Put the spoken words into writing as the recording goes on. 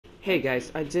Hey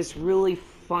guys, I just really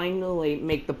finally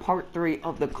make the part 3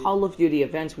 of the Call of Duty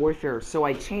Advanced Warfare. So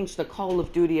I changed the Call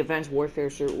of Duty Advanced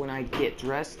Warfare shirt when I get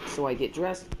dressed. So I get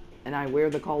dressed and I wear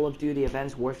the Call of Duty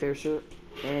Advanced Warfare shirt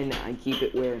and I keep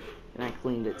it wearing and I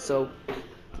cleaned it. So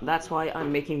that's why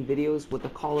I'm making videos with the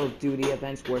Call of Duty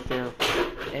Advanced Warfare.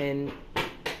 And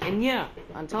yeah,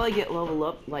 until I get level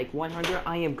up like 100,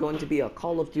 I am going to be a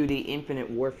Call of Duty Infinite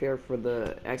Warfare for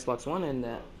the Xbox One and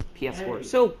the PS4.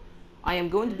 So I am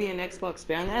going to be an Xbox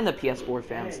fan and the PS4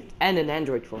 fans and an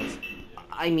Android fans.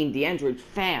 I mean the Android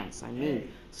fans,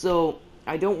 So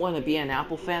I don't want to be an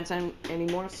Apple fan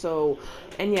anymore. So,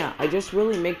 and yeah, I just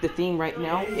really make the theme right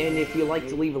now. And if you like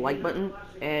to leave a like button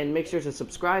and make sure to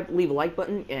subscribe, leave a like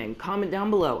button and comment down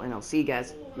below. And I'll see you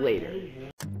guys later.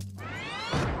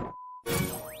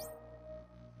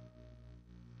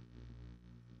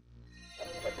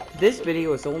 This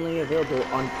video is only available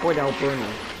on Port Alberni.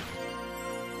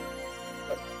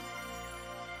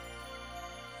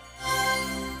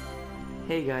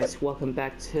 Hey guys, welcome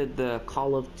back to the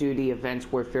Call of Duty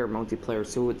Advanced Warfare multiplayer.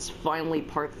 So it's finally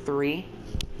part 3.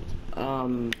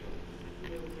 I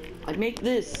make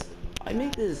this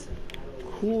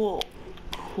cool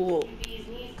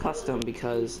custom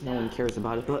because no one cares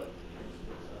about it, but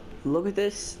look at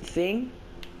this thing.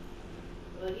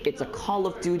 It's a Call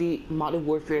of Duty Modern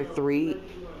Warfare 3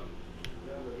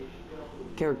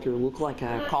 character, look like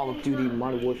a Call of Duty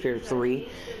Modern Warfare 3,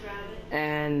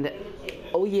 and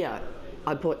oh yeah,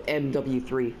 I put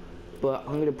MW3, but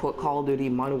I'm gonna put Call of Duty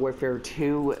Modern Warfare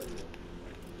 2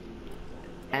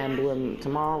 emblem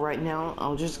tomorrow. Right now,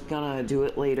 I'm just gonna do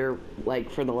it later, like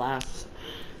for the last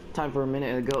time for a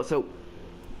minute ago. So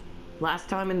last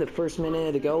time in the first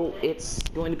minute ago, it's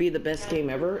going to be the best game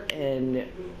ever, and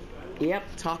yep,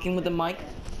 talking with the mic,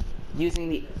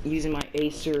 using my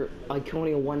Acer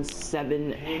Iconia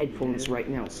 1.7 headphones right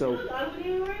now. So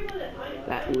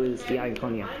that was the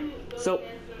Iconia. So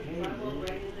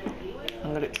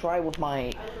I'm gonna try with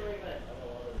my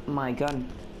gun.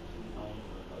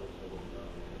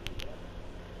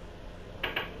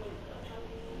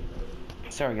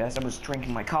 Sorry guys, I was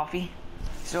drinking my coffee.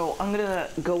 So I'm gonna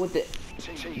go with the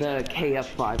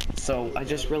KF5. So I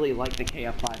just really like the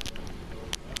KF5.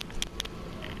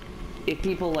 If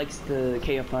people likes the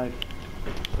KF5,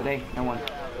 but hey, no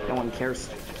one cares.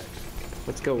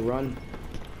 Let's go run.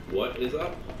 What is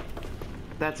up?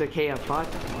 That's a KF5.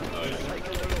 Oh, yeah.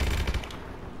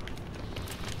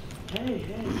 Hey,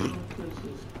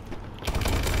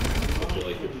 I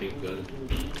like your pink gun.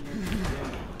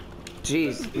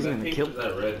 Jeez, he's gonna kill. Is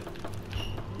that red?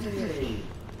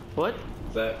 What?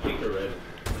 Is that pink or red?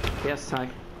 Yes, Ty.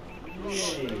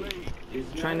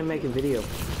 Trying to make a video.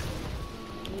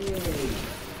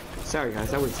 Sorry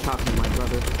guys, I was talking to my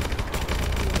brother.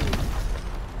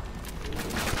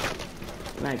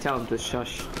 And I tell him to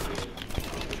shush.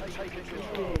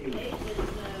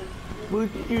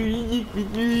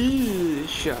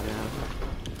 Shut up.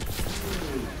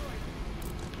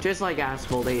 Just like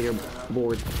Asphaltator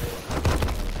board.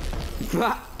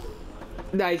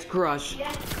 Nice crush.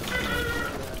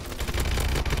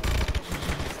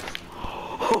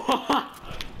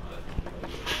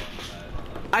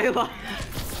 I like.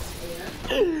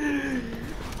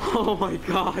 Oh my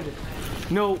god.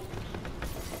 No.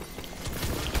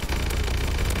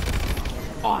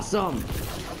 Awesome.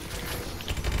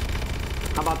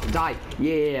 How about the die?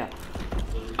 Yeah.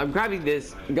 I'm grabbing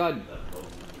this gun.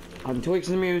 I'm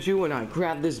twixing me with you and I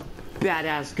grab this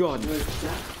badass gun.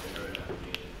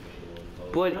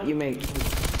 But you make.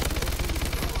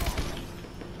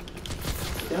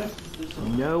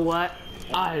 You know what?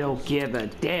 I don't give a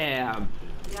damn.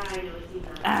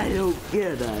 I don't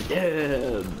give a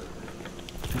damn.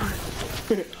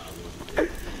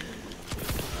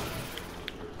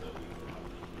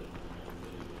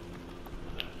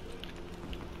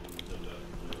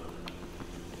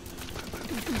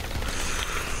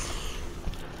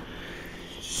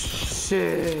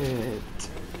 Shit.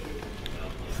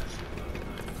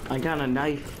 I got a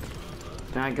knife.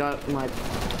 And I got my...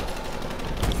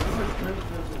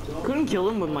 Couldn't kill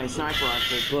him with my sniper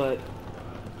rifle, but...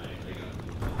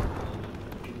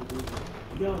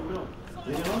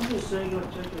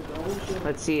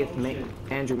 Let's see if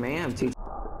Andrew Mayhem teaches.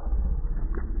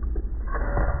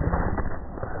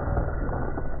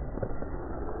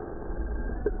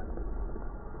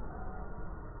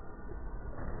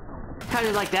 How do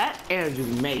you like that, Andrew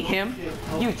Mayhem?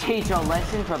 You teach a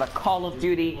lesson for the Call of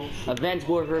Duty Advanced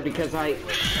Warfare because I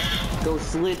go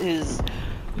slit his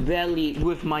belly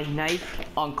with my knife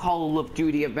on Call of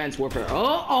Duty Advanced Warfare.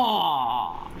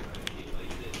 Oh!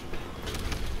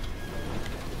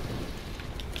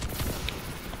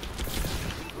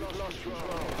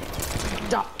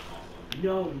 Stop.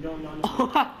 No.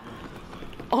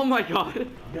 Oh my god.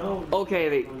 No.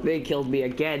 Okay, they killed me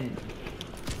again.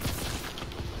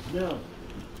 No.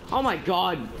 Oh my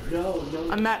god. No.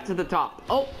 I'm at to the top.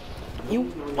 Oh, you,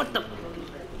 what the,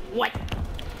 what?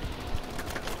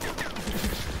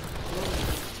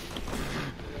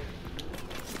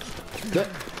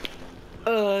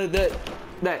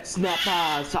 That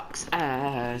snapper sucks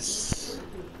ass.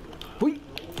 Whee.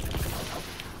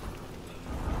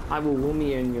 I will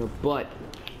woomy in your butt.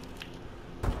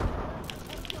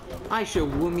 I should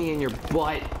woomy in your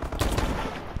butt.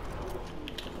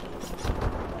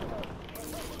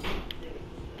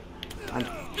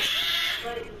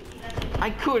 I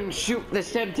couldn't shoot the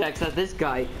Semtex at this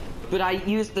guy, but I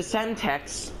used the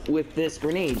Semtex with this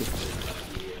grenade.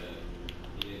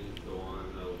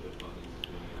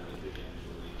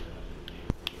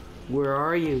 Where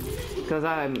are you? Because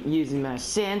I'm using my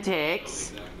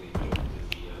Semtex.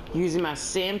 Using my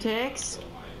Semtex.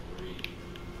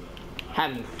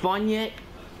 Having fun yet?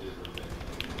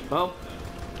 Oh.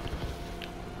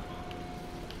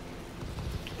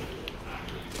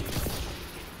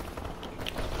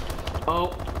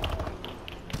 Oh.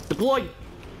 Deployed.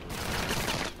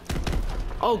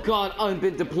 Oh god, I've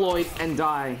been deployed and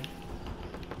die.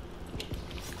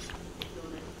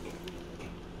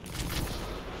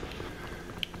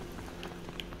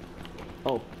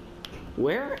 Oh.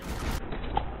 Where?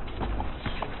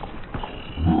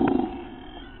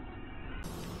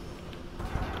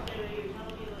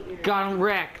 Got him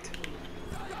wrecked.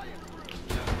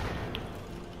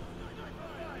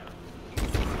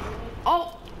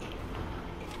 Oh!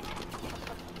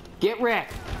 Get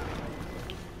wrecked.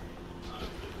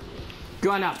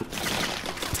 Gun up.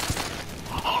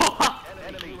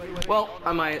 Well,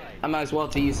 I might as well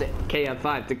to use it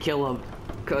KF5 to kill him,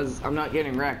 cause I'm not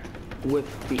getting wrecked with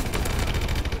the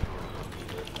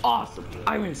awesome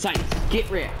iron sights. Get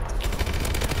wrecked.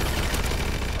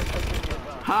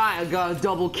 Hi, I got a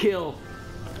double kill.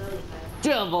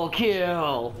 Double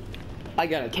kill. I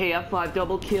got a KF5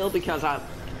 double kill because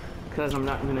I'm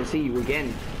not gonna see you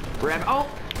again. Grab. Oh.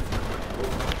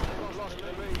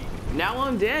 Now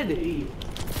I'm dead.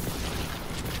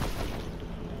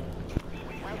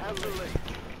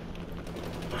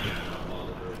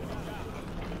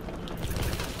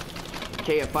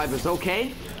 KF5 is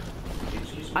okay.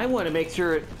 I want to make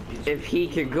sure if he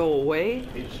could go away.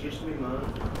 Excuse me,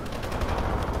 Mom.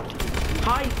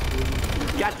 Hi!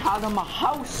 Get out of my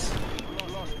house!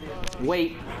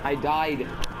 Wait, I died.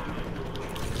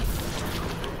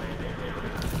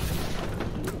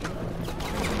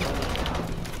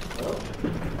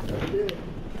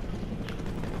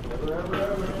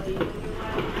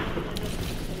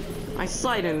 I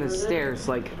slide in the stairs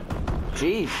like,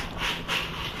 jeez.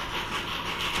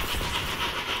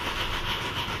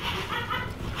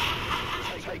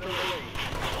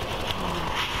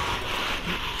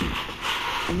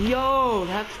 Yo,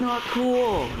 that's not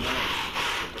cool.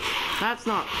 That's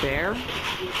not fair.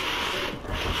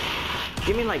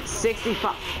 Give me like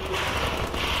 65.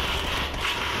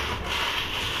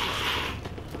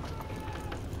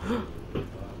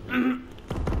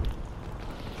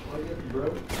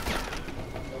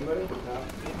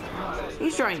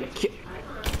 He's trying to kill.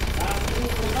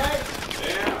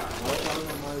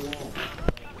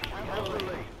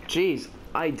 Jeez,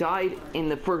 I died in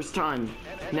the first time.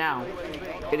 Now,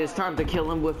 it is time to kill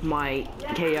him with my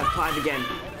KF5 again.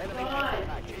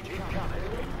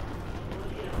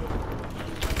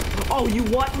 Oh, you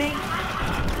what, mate?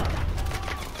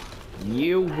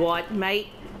 You what, mate?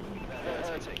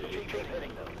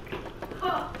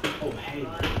 Oh, hey.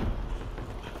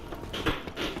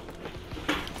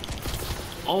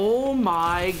 Oh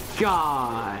my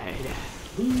god.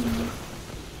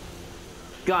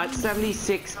 Got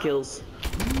 76 kills.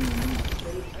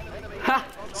 Ha!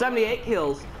 78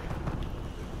 kills.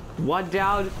 1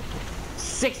 down,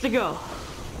 6 to go.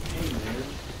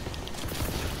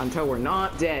 Until we're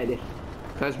not dead.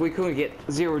 Because we couldn't get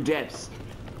 0 deaths.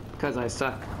 Because I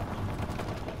suck.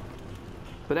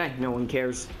 But hey, no one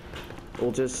cares.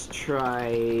 We'll just try,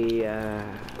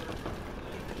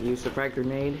 use the frag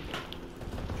grenade.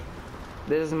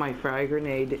 This is my frag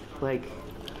grenade, like,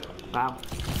 wow.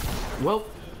 Whoa.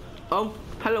 Oh,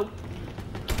 hello.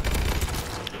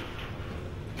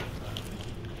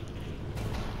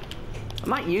 I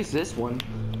might use this one.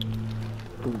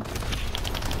 Ooh.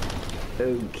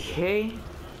 Okay.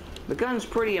 The gun's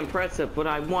pretty impressive, but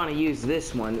I want to use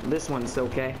this one. This one's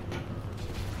okay.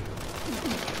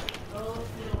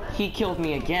 He killed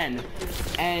me again.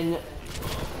 And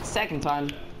second time,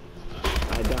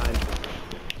 I died.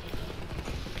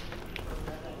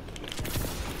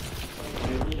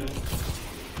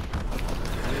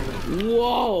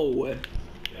 Whoa!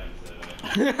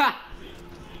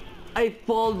 I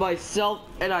fooled myself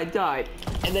and I died.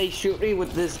 And they shoot me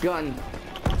with this gun.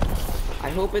 I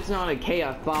hope it's not a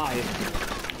KF5.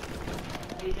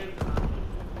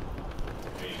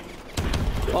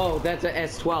 Oh, that's a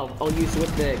S12. I'll use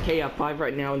with the KF5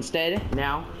 right now instead.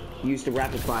 Now, use the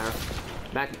rapid fire.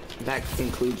 That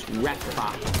includes rapid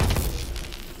fire.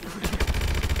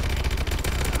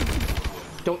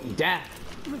 Don't death.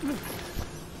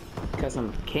 Because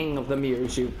I'm king of the mirror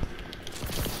shoot.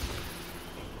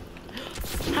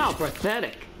 How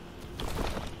pathetic.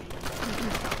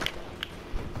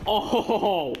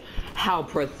 Oh, how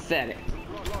pathetic.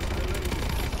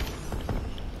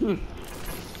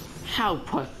 How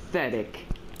pathetic.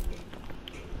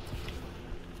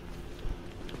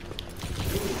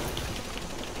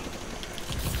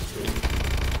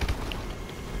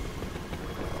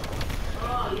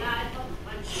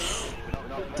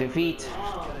 Defeat.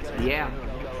 Yeah.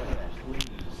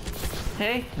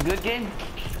 Hey, good game.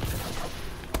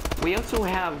 We also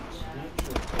have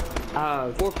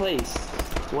 4th place.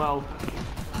 Well,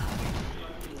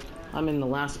 I'm in the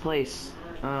last place.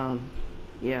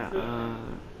 Yeah,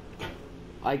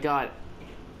 I got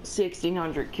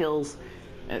 1,600 kills,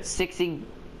 60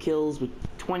 kills with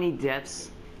 20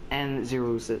 deaths and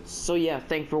 0 assists. So yeah,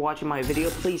 thanks for watching my video.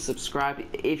 Please subscribe.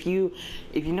 If you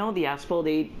know the Asphalt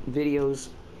 8 videos,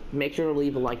 make sure to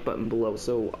leave a like button below.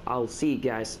 So I'll see you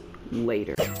guys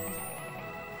later.